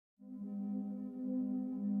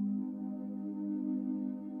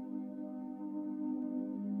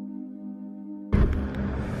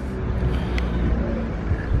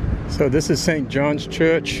So this is St. John's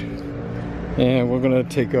Church, and we're going to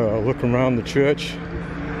take a look around the church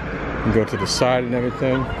and go to the side and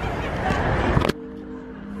everything.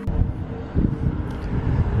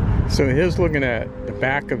 So here's looking at the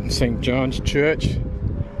back of St. John's Church,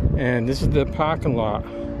 and this is the parking lot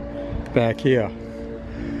back here.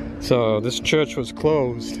 So this church was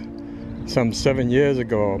closed some 7 years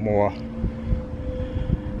ago or more,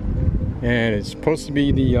 and it's supposed to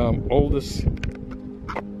be the oldest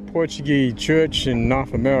Portuguese church in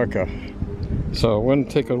North America. So we're going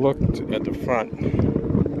to take a look at the front.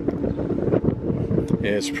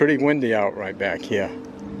 It's pretty windy out right back here.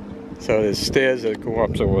 So there's stairs that go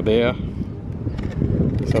up over there.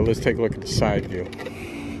 So let's take a look at the side view.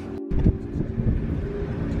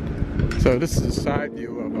 So this is the side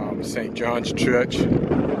view of St. John's Church.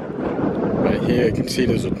 Right here you can see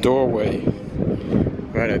there's a doorway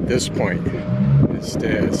right at this point. There's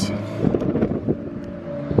stairs.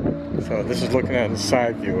 So this is looking at the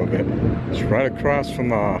side view of it. It's right across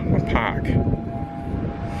from a park.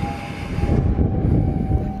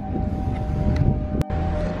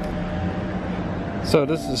 So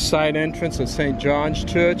this is the side entrance of St. John's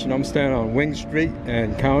Church, and I'm standing on Wing Street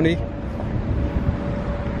and County.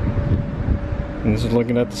 And this is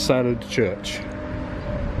looking at the side of the church.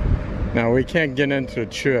 Now we can't get into the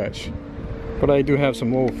church, but I do have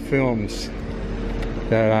some old films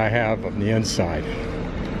that I have of the inside.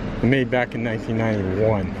 Made back in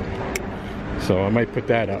 1991, so I might put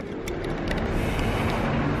that up.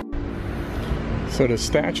 So the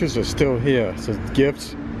statues are still here. It says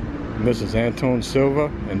gifts, Mrs. Anton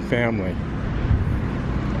Silva and family.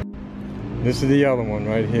 This is the other one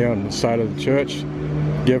right here on the side of the church.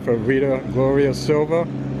 Gift of Rita Gloria Silva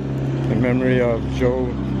in memory of Joe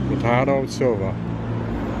Ricardo Silva.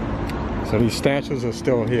 So these statues are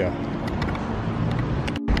still here.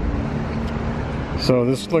 So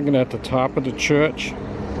this is looking at the top of the church,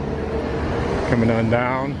 coming on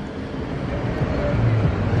down.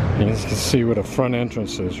 You can see where the front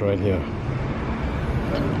entrance is right here.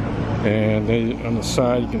 And on the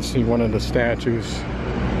side you can see one of the statues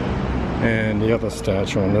and the other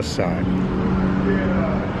statue on this side.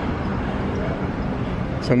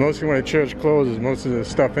 So mostly when a church closes, most of the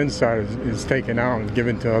stuff inside is taken out and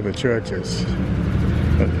given to other churches.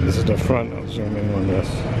 But this is the front. I'll zoom in on this.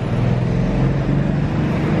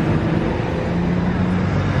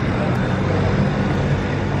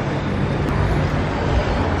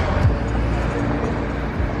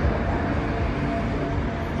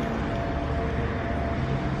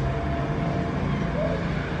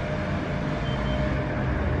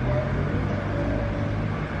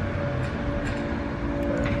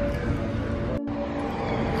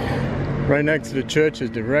 Right next to the church is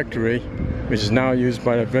the rectory, which is now used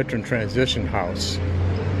by the Veteran Transition House.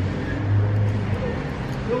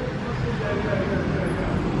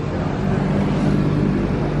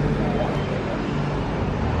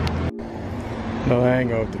 Another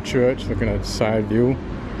angle of the church, looking at the side view.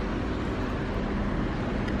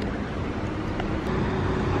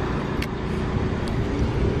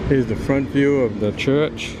 Here's the front view of the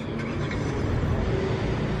church.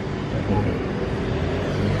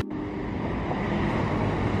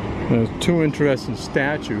 There's two interesting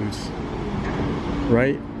statues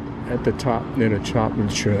right at the top near the top of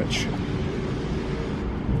the church.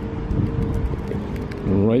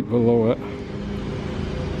 Right below it,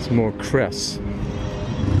 some more crests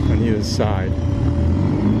on either side.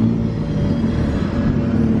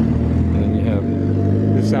 And then you have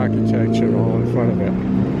this architecture all in front of it.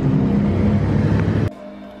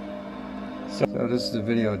 So this is the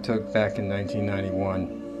video I took back in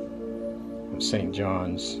 1991 of St.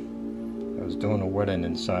 John's. I was doing a wedding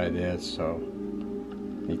inside there, so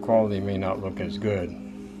the quality may not look as good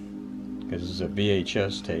because it's a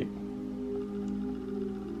VHS tape.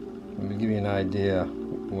 Let me give you an idea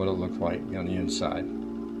of what it looked like on the inside.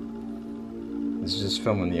 This is just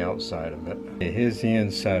filming the outside of it. Here's the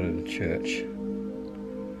inside of the church.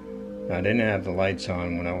 Now, I didn't have the lights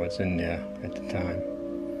on when I was in there at the time.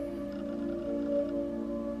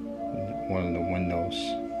 One of the windows.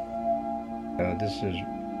 This is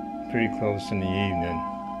pretty close in the evening.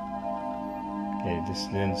 Okay, this is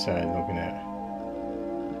the inside looking at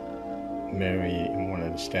Mary and one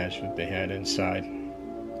of the statues they had inside.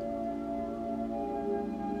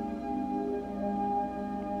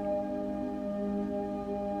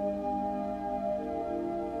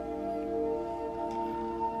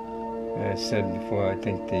 As I said before, I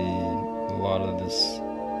think a lot of this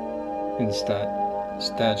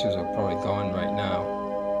statues are probably gone right now.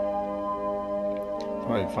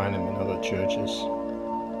 Probably find them in other churches.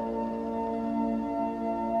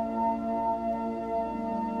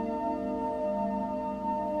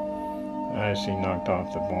 actually knocked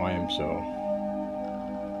off the volume, so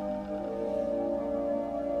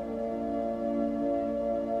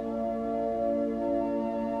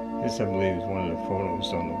this, I believe, is one of the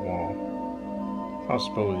photos on the wall.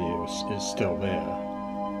 Possibility is still there.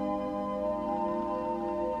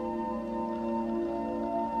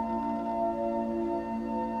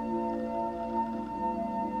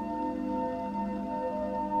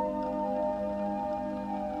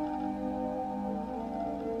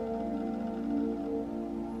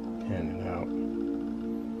 Pan it out.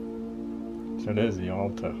 So there's the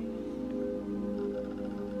altar.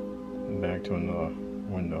 And back to another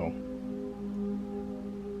window.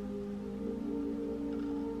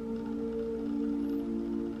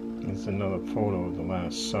 It's another photo of the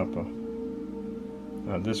Last Supper.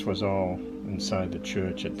 Now this was all inside the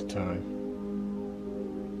church at the time.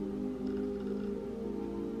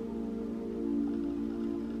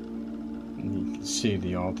 And you can see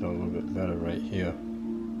the altar a little bit better right here.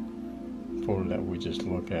 The photo that we just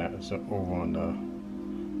looked at is over on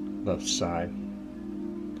the left side.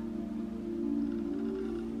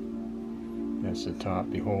 That's the top.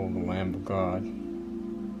 Behold the Lamb of God.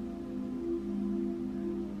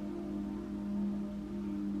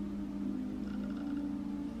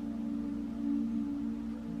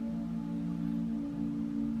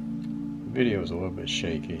 The video is a little bit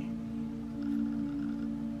shaky.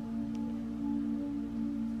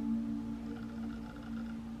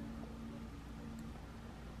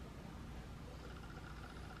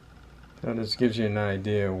 So this gives you an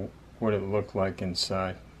idea what it looked like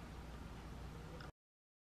inside.